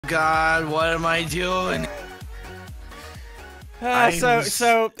God, what am I doing? I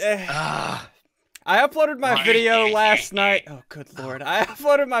uploaded my video last night. Oh, good lord. I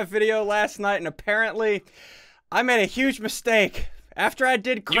uploaded my video last night, and apparently I made a huge mistake. After I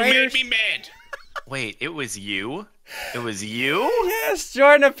did craters... You made me mad. Wait, it was you? It was you? Yes,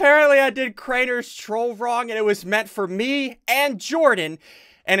 Jordan, apparently I did Crater's troll wrong, and it was meant for me and Jordan.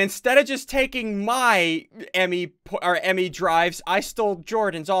 And instead of just taking my Emmy drives, I stole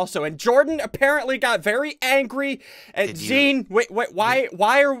Jordan's also. And Jordan apparently got very angry at Zine. Wait,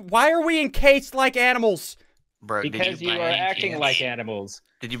 why are we encased like animals? Bro, because you are acting like animals.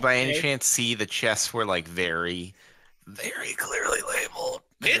 Did you by any chance see the chests were like very clearly labeled?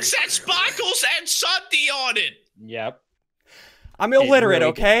 It said Sparkles and SSundee on it. Yep. I'm illiterate,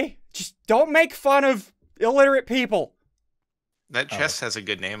 okay? Just don't make fun of illiterate people. That chest has a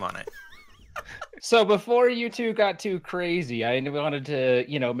good name on it. So before you two got too crazy, I wanted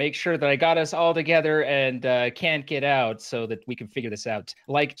to, make sure that I got us all together and can't get out so that we can figure this out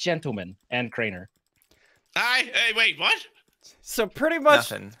like gentlemen and Crainer. Hey, wait, what? So pretty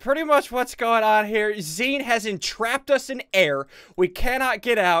much what's going on here, Zine has entrapped us in air. We cannot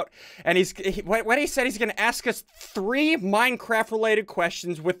get out. And when he said he's going to ask us 3 Minecraft-related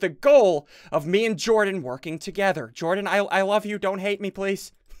questions with the goal of me and Jordan working together. Jordan, I love you. Don't hate me,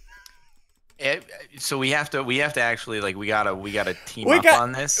 please. So we have to actually, like, we gotta team up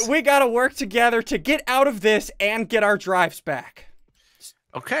on this. We gotta work together to get out of this and get our drives back.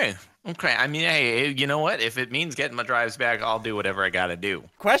 Okay. Okay, I mean, hey, you know what? If it means getting my drives back, I'll do whatever I gotta do.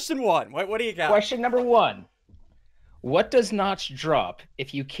 Question 1. What do you got? Question number 1. What does Notch drop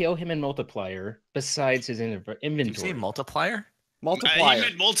if you kill him in multiplier besides his inventory? Did you say multiplier? Multiplier. You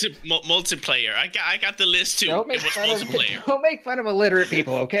meant multiplayer. I got the list too. Don't make fun of illiterate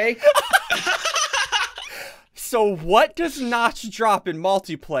people, okay? So what does Notch drop in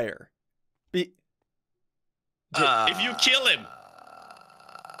multiplayer? If you kill him.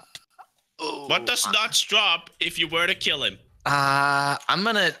 What does Notch drop if you were to kill him? I'm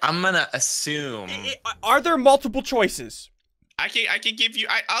gonna assume. Are there multiple choices? I can give you.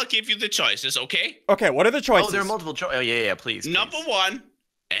 I'll give you the choices. Okay. Okay. What are the choices? Oh, there are multiple choices. Oh yeah, please. Number 1,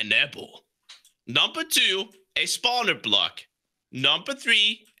 an apple. Number 2, a spawner block. Number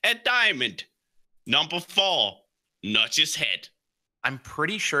 3, a diamond. Number 4, Notch's head. I'm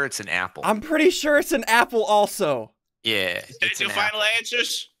pretty sure it's an apple. I'm pretty sure it's an apple also. Yeah. That's your final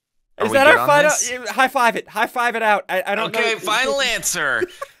answers? Is that our final? High five it. High five it out. I don't know. Okay, final answer.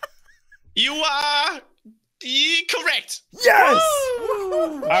 You are correct. Yes.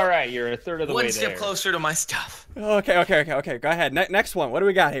 All right, you're a third of the way there. One step closer to my stuff. Okay. Go ahead. Next one. What do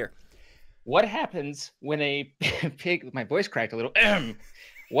we got here? What happens when a pig? My voice cracked a little.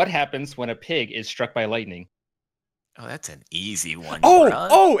 What happens when a pig is struck by lightning? Oh, that's an easy one.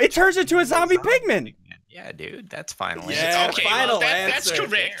 Oh! It turns into a zombie pigman. Yeah, dude, that's final answer. Yeah, okay, final answer. That's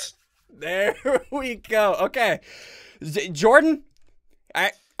correct. There we go. Okay, Jordan,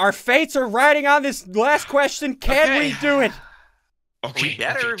 our fates are riding on this last question. Can we do it? Okay.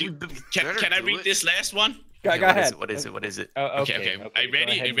 Can I read this last one? Go ahead. What is it? Oh, okay. Are you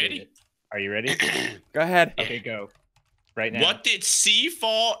ready? Are you ready? Go ahead. Okay, go. Right now. What did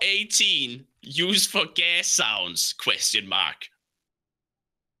C418 use for gas sounds? Question mark.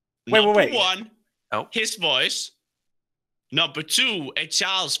 Wait. 1, Oh. his voice. Number 2, a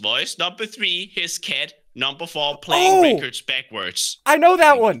child's voice. Number 3, his cat. Number 4, playing records backwards. I know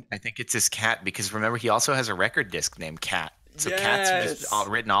that one. I think it's his cat because remember he also has a record disc named Cat. So Yes. Cat's just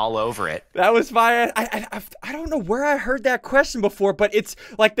written all over it. That was my. I don't know where I heard that question before, but it's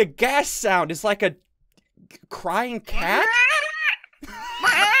like the gas sound is like a crying cat.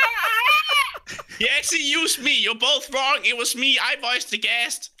 He actually used me. You're both wrong. It was me. I voiced the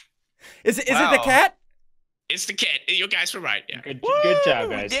gas. Is it the cat? It's the cat. You guys were right. Yeah. Good job,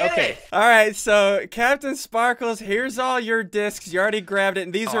 guys. Okay. All right, so Captain Sparkles, here's all your discs. You already grabbed it,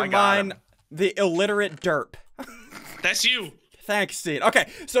 and these are mine. The illiterate derp. That's you. Thanks, Steve. Okay,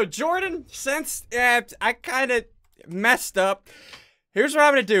 so Jordan, since I kind of messed up, here's what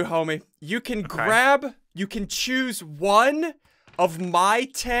I'm gonna do, homie. You can you can choose one of my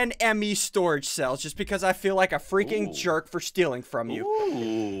 10 ME storage cells, just because I feel like a freaking jerk for stealing from you.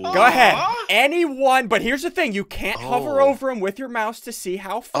 Go ahead, any one. But here's the thing: you can't hover over them with your mouse to see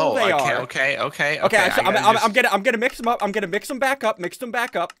how full they are. Okay. So I'm gonna mix them up. I'm gonna mix them back up.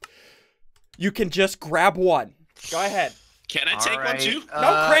 You can just grab one. Go ahead. Can I take one too?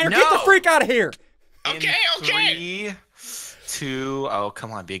 No, Crainer, get the freak out of here. Okay. 3, 2. Oh,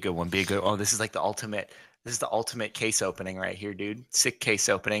 come on, be a good one. Oh, this is like the ultimate. This is the ultimate case opening right here, dude. Sick case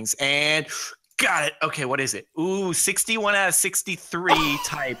openings. And Got it. Okay, what is it? Ooh, 61 out of 63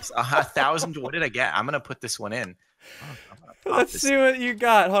 types. 1,000. What did I get? I'm gonna put this one in. Let's see what you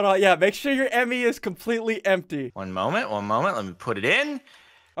got. Hold on. Yeah, make sure your Emmy is completely empty. One moment. Let me put it in.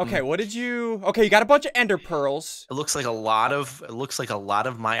 Okay, what did you? Okay, you got a bunch of ender pearls. It looks like a lot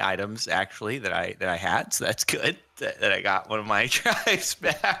of my items actually that I had. So that's good that I got one of my drives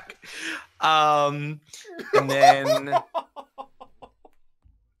back. And then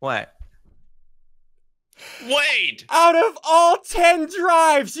what? Wait! Out of all 10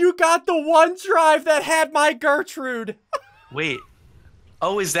 drives, you got the one drive that had my Gertrude. Wait.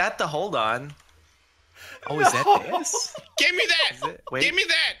 Oh, is that the hold on? Oh, is that this? Give me that! Give me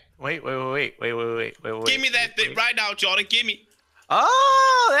that! Wait. Give me that thing right now, Jordan. Give me.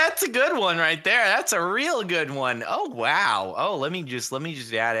 Oh, that's a good one right there. That's a real good one. Oh, wow. Oh, let me just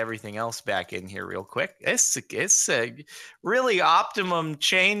add everything else back in here real quick. It's a really optimum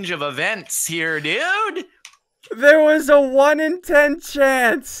change of events here, dude. There was a 1 in 10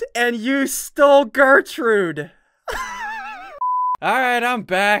 chance, and you stole Gertrude. All right, I'm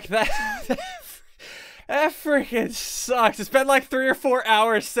back. That freaking sucks. It's been like 3 or 4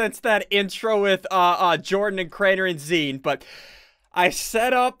 hours since that intro with Jordan and Crainer and Zine, but I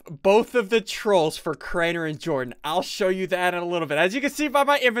set up both of the trolls for Crainer and Jordan. I'll show you that in a little bit. As you can see by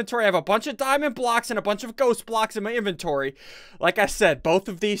my inventory, I have a bunch of diamond blocks and a bunch of ghost blocks in my inventory. Like I said, both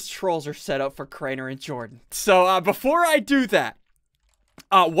of these trolls are set up for Crainer and Jordan. So before I do that,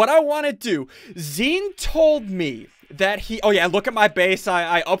 what I want to do, Zine told me that he, oh yeah, look at my base.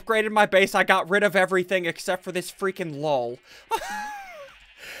 I upgraded my base. I got rid of everything except for this freaking lull.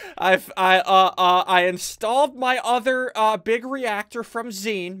 I installed my other big reactor from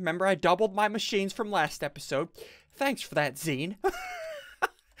Zine. Remember, I doubled my machines from last episode. Thanks for that, Zine.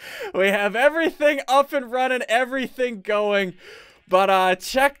 We have everything up and running, everything going. But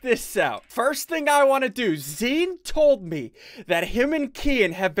check this out. First thing I want to do, Zine told me that him and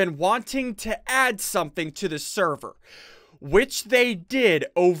Kian have been wanting to add something to the server, which they did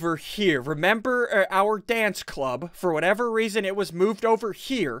over here. Remember our dance club? For whatever reason, it was moved over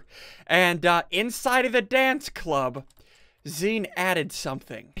here. And inside of the dance club, Zine added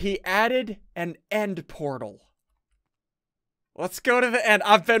something. He added an end portal. Let's go to the end.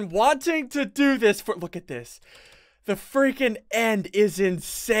 I've been wanting to do this for... Look at this. The freaking end is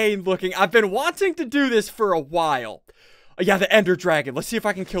insane looking. I've been wanting to do this for a while. Yeah, the Ender Dragon. Let's see if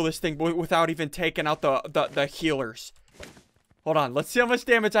I can kill this thing without even taking out the healers. Hold on. Let's see how much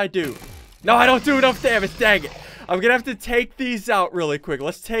damage I do. No, I don't do enough damage. Dang it. I'm going to have to take these out really quick.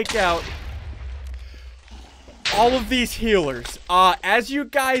 Let's take out all of these healers. As you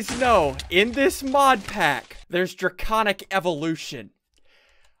guys know, in this mod pack, there's Draconic Evolution.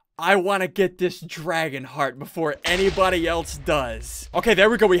 I want to get this dragon heart before anybody else does. Okay, there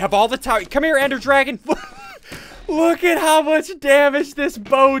we go. We have all the tower. Come here, Ender Dragon. Look at how much damage this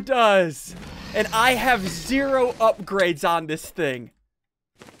bow does. And I have 0 upgrades on this thing.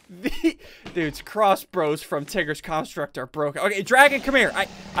 Dude's crossbows from Tigger's Construct are broken. Okay, Dragon, come here.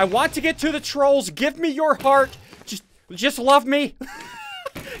 I want to get to the trolls. Give me your heart. Just love me.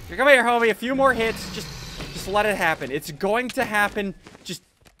 Come here, homie. A few more hits. Just let it happen. It's going to happen. Just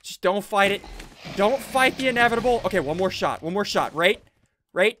don't fight it. Don't fight the inevitable. Okay, one more shot. One more shot. Right?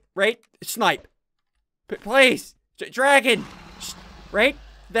 Snipe. Please. Dragon. Right?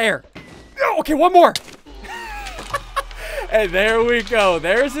 There. Oh, okay, one more. And there we go.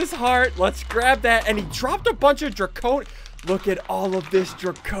 There's his heart. Let's grab that. And he dropped a bunch of draconium. Look at all of this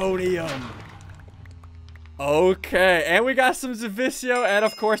draconium. Okay. And we got some Zavisio. And,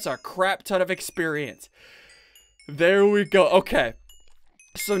 of course, a crap ton of experience. There we go. Okay.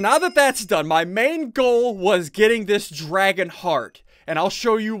 So now that that's done, my main goal was getting this dragon heart. And I'll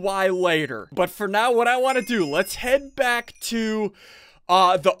show you why later. But for now, what I want to do, let's head back to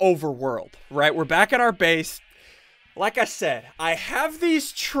the overworld, right? We're back at our base. Like I said, I have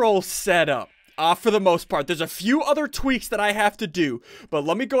these trolls set up for the most part. There's a few other tweaks that I have to do. But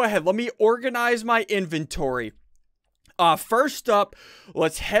let me go ahead. Let me organize my inventory. First up,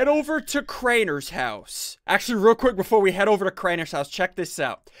 let's head over to Crainer's house. Actually, real quick before we head over to Crainer's house, check this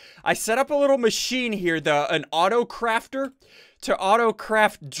out. I set up a little machine here, an auto crafter to auto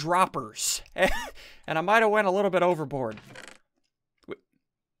craft droppers. And I might have went a little bit overboard.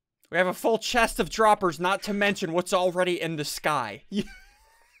 We have a full chest of droppers, not to mention what's already in the sky.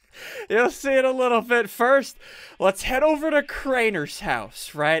 You'll see it a little bit. First, let's head over to Crainer's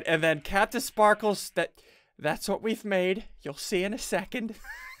house, right? And then Captain Sparkles, that's what we've made. You'll see in a second.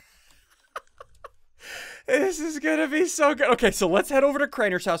 This is gonna be so good. Okay, so let's head over to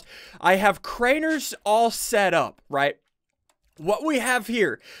Crainer's house. I have Crainer's all set up, right? what we have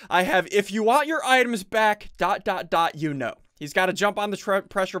here, I have, if you want your items back, ... you know. He's got to jump on the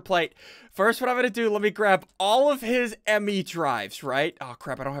pressure plate. First, what I'm going to do, let me grab all of his ME drives, right? Oh,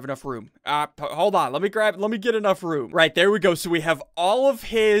 crap, I don't have enough room. Hold on, let me get enough room. Right, there we go. So we have all of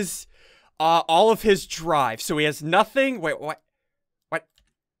his drives. So he has nothing. Wait, what? What?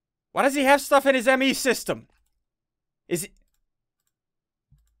 Why does he have stuff in his ME system?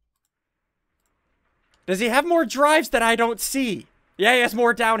 Does he have more drives that I don't see? Yeah, he has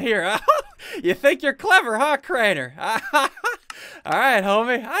more down here. You think you're clever, huh, Crainer? All right,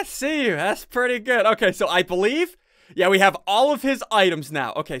 homie. I see you. That's pretty good. Okay, so I believe, yeah, we have all of his items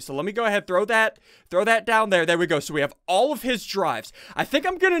now. Okay, so let me go ahead, throw that down there. There we go. So we have all of his drives. I think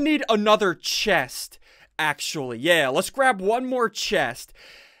I'm gonna need another chest, actually. Yeah, let's grab one more chest.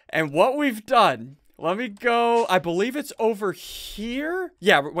 And what we've done, let me go, I believe it's over here.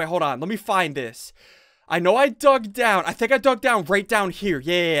 Yeah, wait, hold on. Let me find this. I know I dug down. I think I dug down right down here.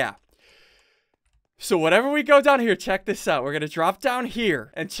 Yeah. So whenever we go down here, check this out. We're going to drop down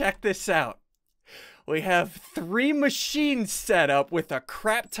here and check this out. We have 3 machines set up with a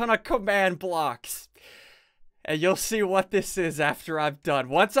crap ton of command blocks. And you'll see what this is after I've done.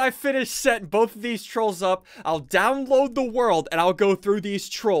 Once I finish setting both of these trolls up, I'll download the world and I'll go through these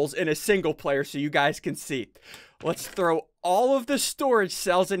trolls in a single player so you guys can see. Let's throw all of the storage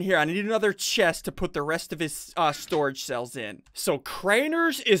cells in here. I need another chest to put the rest of his storage cells in. So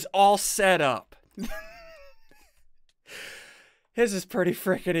Crainer's is all set up. His is pretty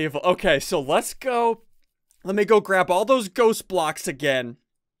freaking evil. Okay, so let's go. Let me go grab all those ghost blocks again.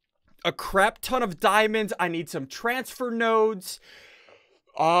 A crap ton of diamonds. I need some transfer nodes.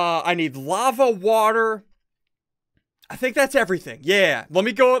 I need lava water. I think that's everything. Yeah. Let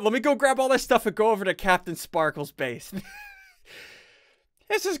me go grab all this stuff and go over to Captain Sparkle's base.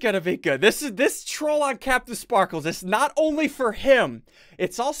 This is gonna be good. This troll on Captain Sparkles is not only for him,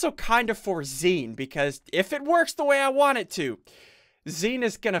 it's also kind of for Zine, because if it works the way I want it to, Zine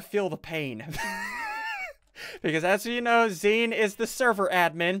is gonna feel the pain. Because as you know, Zine is the server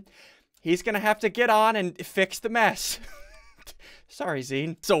admin. He's gonna have to get on and fix the mess. Sorry,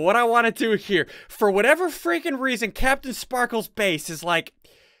 Zine. So what I want to do here, for whatever freaking reason, Captain Sparkle's base is like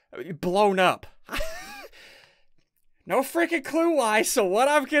blown up. No freaking clue why. So what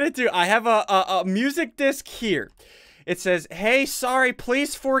I'm gonna do, I have a music disc here. It says, "Hey, sorry,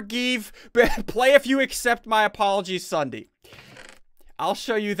 please forgive. Play if you accept my apologies, SSundee." I'll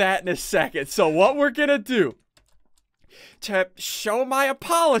show you that in a second. So what we're gonna do, to show my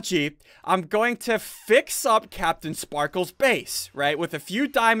apology, I'm going to fix up Captain Sparkle's base, right? With a few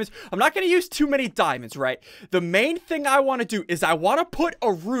diamonds. I'm not going to use too many diamonds, right? The main thing I want to do is I want to put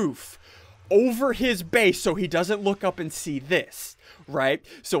a roof over his base so he doesn't look up and see this, right?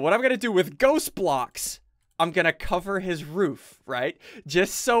 So what I'm going to do with ghost blocks, I'm going to cover his roof, right?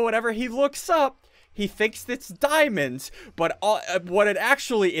 Just so whenever he looks up, he thinks it's diamonds, but what it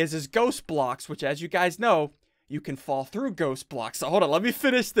actually is ghost blocks, which, as you guys know, you can fall through ghost blocks. So hold on, let me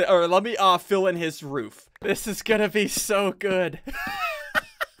finish let me fill in his roof. This is gonna be so good.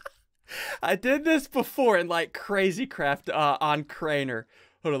 I did this before in like Crazy Craft on Crainer.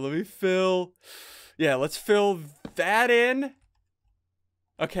 Hold on, let me fill. Yeah, let's fill that in.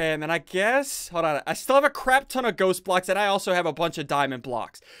 Okay, and then I guess, hold on, I still have a crap ton of ghost blocks, and I also have a bunch of diamond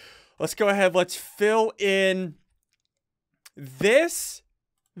blocks. Let's go ahead, let's fill in this.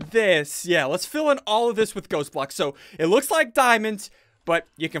 Yeah, let's fill in all of this with ghost blocks. So it looks like diamonds, but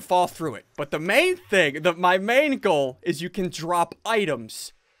you can fall through it. But the main thing, my main goal is you can drop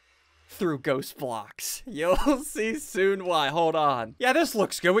items through ghost blocks. You'll see soon why. Hold on. Yeah, this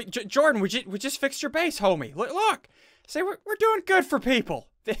looks good. Jordan, we just fixed your base, homie. Look. See, we're doing good for people.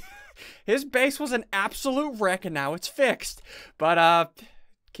 His base was an absolute wreck, and now it's fixed. But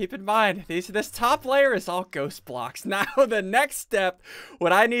keep in mind, this top layer is all ghost blocks. Now, the next step,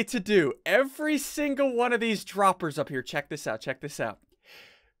 what I need to do, every single one of these droppers up here, check this out.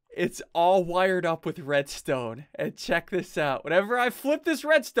 It's all wired up with redstone. And check this out. Whenever I flip this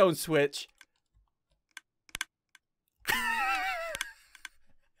redstone switch,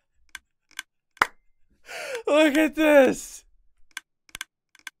 look at this.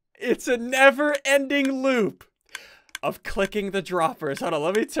 It's a never-ending loop of clicking the droppers. Hold on,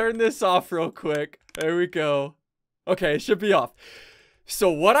 let me turn this off real quick. There we go. Okay, it should be off.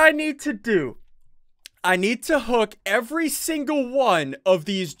 So what I need to do, I need to hook every single one of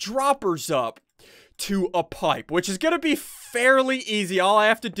these droppers up to a pipe, which is going to be fairly easy. All I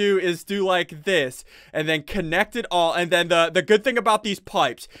have to do is do like this and then connect it all. And then the good thing about these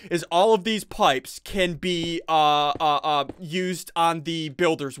pipes is all of these pipes can be used on the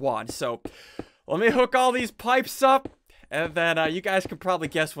builder's wand. So let me hook all these pipes up And then you guys can probably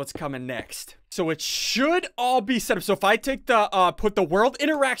guess what's coming next. So it should all be set up. So if I take the, put the world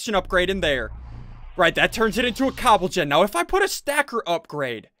interaction upgrade in there, right, that turns it into a cobble gen. Now if I put a stacker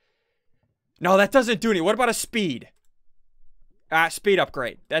upgrade, no, that doesn't do anything. What about a speed? Speed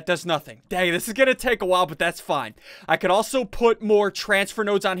upgrade. That does nothing. Dang, this is gonna take a while, but that's fine. I could also put more transfer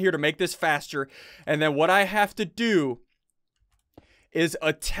nodes on here to make this faster. And then what I have to do is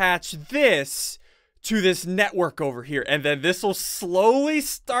attach this to this network over here. And then this will slowly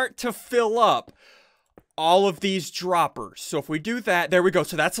start to fill up all of these droppers. So if we do that, there we go.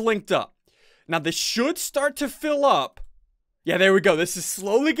 So that's linked up. Now this should start to fill up. Yeah, there we go. This is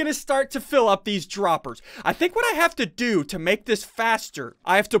slowly going to start to fill up these droppers. I think what I have to do to make this faster,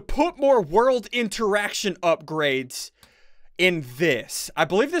 I have to put more world interaction upgrades in this. I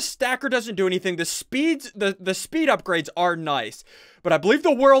believe the stacker doesn't do anything. The speed upgrades are nice, but I believe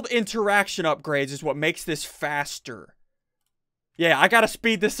the world interaction upgrades is what makes this faster. Yeah, I gotta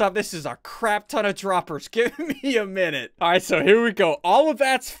speed this up. This is a crap ton of droppers. Give me a minute. All right, so here we go. All of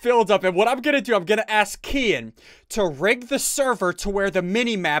that's filled up, and what I'm gonna do, I'm gonna ask Kian to rig the server to where the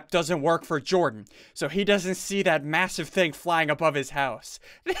mini-map doesn't work for Jordan, so he doesn't see that massive thing flying above his house.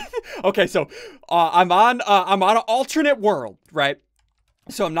 Okay, so I'm on an alternate world, right?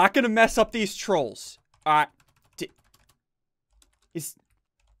 So I'm not gonna mess up these trolls. Are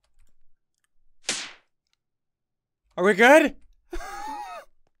we good?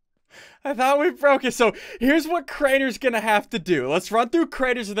 I thought we broke it. So here's what Crainer's gonna have to do. Let's run through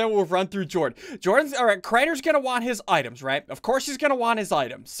Crainer's and then we'll run through Jordan. Alright, Crainer's gonna want his items, right? Of course he's gonna want his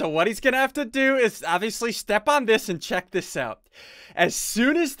items. So what he's gonna have to do is obviously step on this and check this out. As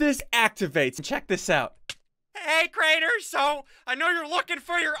soon as this activates, check this out. Hey Crainer, so I know you're looking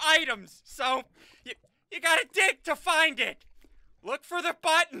for your items. So you gotta dig to find it. Look for the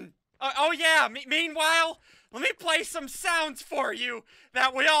button. Oh yeah, meanwhile, let me play some sounds for you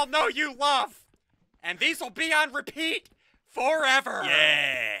that we all know you love. And these will be on repeat forever.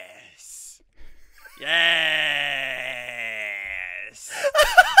 Yes. Yes.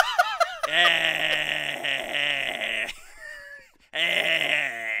 Yes.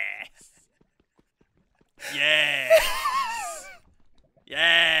 Yes. Yes.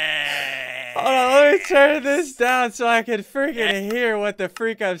 Yes. Hold on, let me turn this down so I can freaking hear what the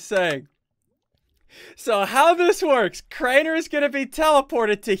freak I'm saying. So how this works, Crainer is going to be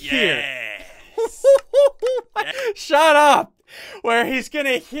teleported to here. Yes. Shut up! Where he's going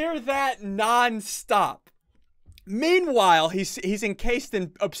to hear that non-stop. Meanwhile, he's encased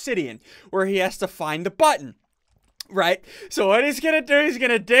in obsidian, where he has to find the button. Right? So what he's going to do, he's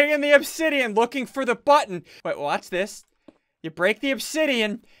going to dig in the obsidian looking for the button. Wait, watch this. You break the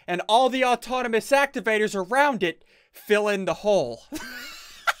obsidian, and all the autonomous activators around it fill in the hole.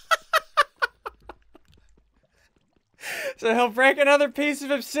 So he'll break another piece of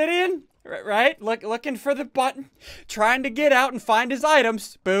obsidian, right? Looking for the button, trying to get out and find his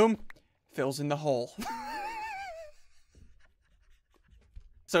items. Boom, fills in the hole.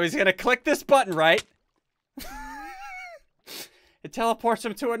 So he's gonna click this button, right? It teleports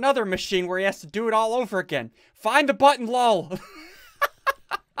him to another machine where he has to do it all over again. Find the button, lol.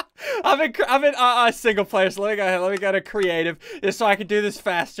 I'm in single player, so let me go to creative, just so I can do this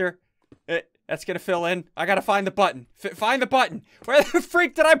faster. That's gonna fill in. I gotta find the button. Find the button. Where the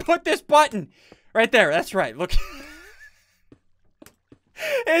freak did I put this button? Right there. That's right. Look.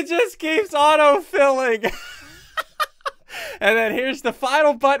 It just keeps auto-filling. And then here's the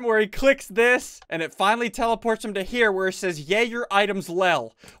final button where he clicks this, and it finally teleports him to here where it says, "Yay, your items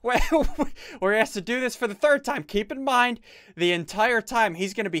lel." Where he has to do this for the third time. Keep in mind, the entire time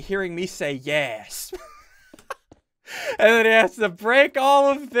he's gonna be hearing me say yes. And then he has to break all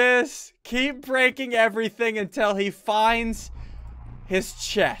of this, keep breaking everything until he finds his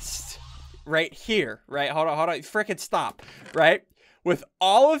chest. Right here, right? Hold on, frickin' stop, right? With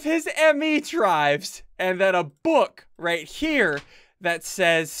all of his ME drives, and then a book right here that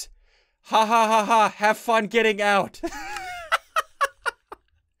says, "Ha ha ha ha, have fun getting out."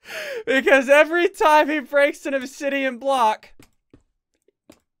 Because every time he breaks an obsidian block,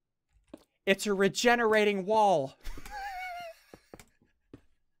 it's a regenerating wall.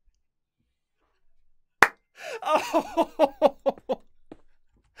 Oh.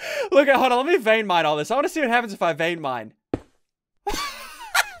 Look at, hold on, let me vein mine all this. I want to see what happens if I vein mine.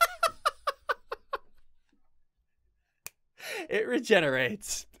 It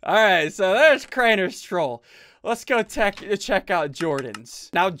regenerates. Alright, so there's Crainer's troll. Let's go check out Jordan's.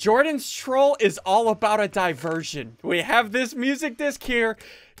 Now, Jordan's troll is all about a diversion. We have this music disc here.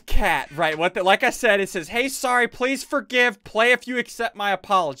 Cat, right? Like I said, it says, "Hey, sorry, please forgive. Play if you accept my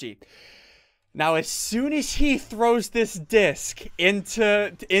apology." Now, as soon as he throws this disc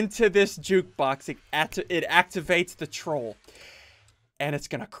into this jukebox, it activates the troll. And it's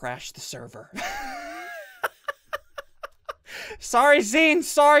gonna crash the server. Sorry, Zine.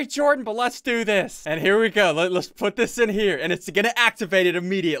 Sorry, Jordan, but let's do this. And here we go. Let's put this in here, and it's gonna activate it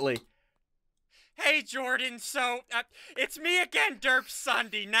immediately. Hey, Jordan. So, it's me again,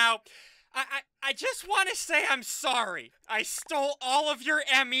 SSundee. Now, I just want to say I'm sorry. I stole all of your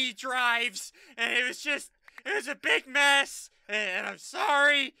ME drives, and it was a big mess, and I'm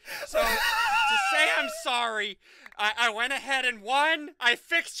sorry. So, to say I'm sorry, I went ahead and won. I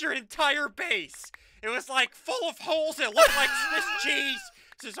fixed your entire base. It was like full of holes. It looked like Swiss cheese.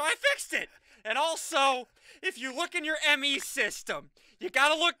 So I fixed it. And also, if you look in your ME system, you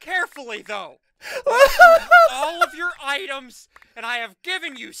gotta look carefully though. All of your items, and I have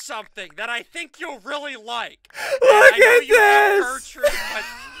given you something that I think you'll really like. Look at you have this! Gertrude, but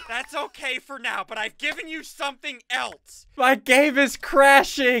that's okay for now. But I've given you something else. My game is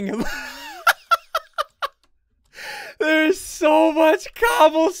crashing. There's so much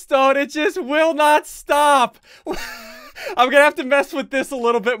cobblestone, it just will not stop. I'm gonna have to mess with this a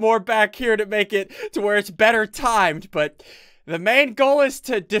little bit more back here to make it to where it's better timed, but the main goal is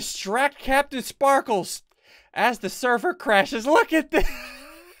to distract Captain Sparkles as the server crashes. Look at this.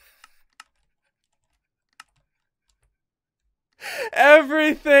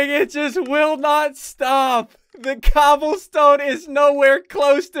 Everything, it just will not stop. The cobblestone is nowhere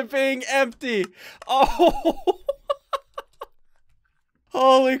close to being empty. Oh.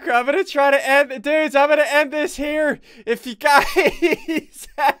 Holy crap, I'm gonna try to end, dudes, I'm gonna end this here. If you guys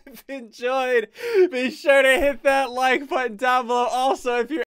have enjoyed, be sure to hit that like button down below. Also, if you're